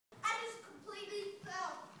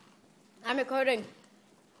I'm recording.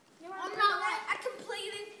 I'm not. I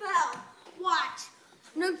completely fell. Watch.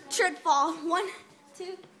 No should fall. 1,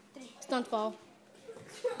 2, 3. Stunt fall.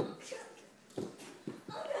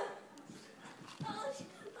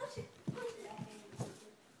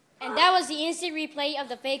 And that was the instant replay of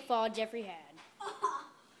the fake fall Jeffrey had. Oh,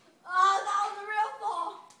 that was a real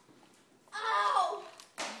fall. Ow!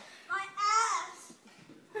 My ass.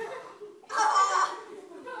 Oh.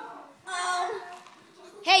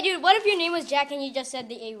 Hey, dude, what if your name was Jack and you just said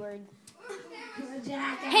the A word?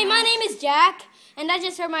 Jack. Hey, my name is Jack, and I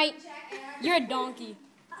just heard my... You're a donkey.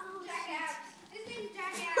 His name's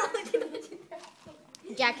Jack.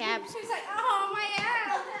 Jack Abs. He's like, oh, my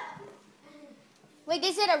ass. Wait,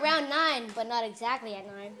 they said around 9, but not exactly at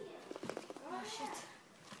 9. Oh, shit.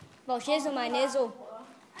 Well, shizzle my nizzle.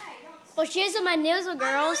 Well, shizzle my nizzle,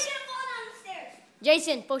 girls. I'm gonna fall down the stairs.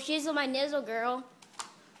 Jason, well, shizzle my nizzle, girl.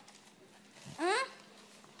 Huh?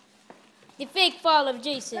 The fake fall of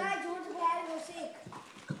Jason. Guys, you want to go sick?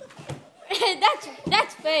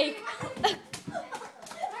 That's fake.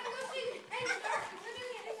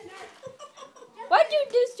 Why'd you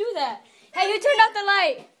just do that? Hey, you turned off the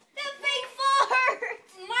light. The fake fall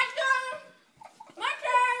hurts. My turn. My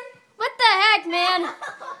turn. What the heck, man?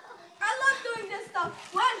 I love doing this stuff.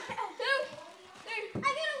 1, 2, 3. I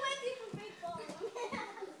get a Wendy from fake fall.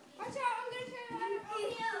 Watch out, I'm going to turn it on.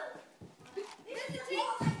 This is it.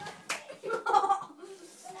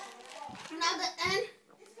 Now the end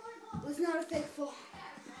was not a fake fall.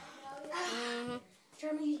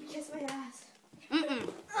 Jeremy, you can kiss my ass.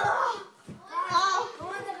 Oh, I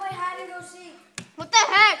want to play hide and go seek. What the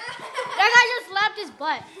heck? That guy just slapped his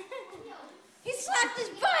butt. He slapped his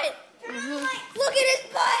butt. Look at his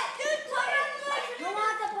butt. Dude, I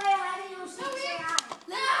want to play hide and go seek.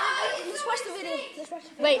 Let's watch the video. Let's watch the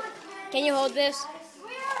video. Wait, can you hold this?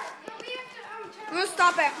 I'm going to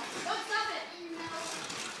stop it. Don't stop it.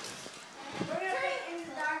 We're going to play in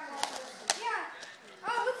the dark. Yeah.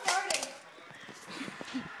 Oh, it's starting.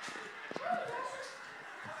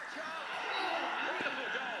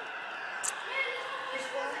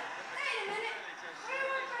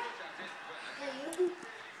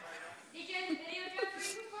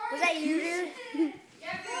 Was that you?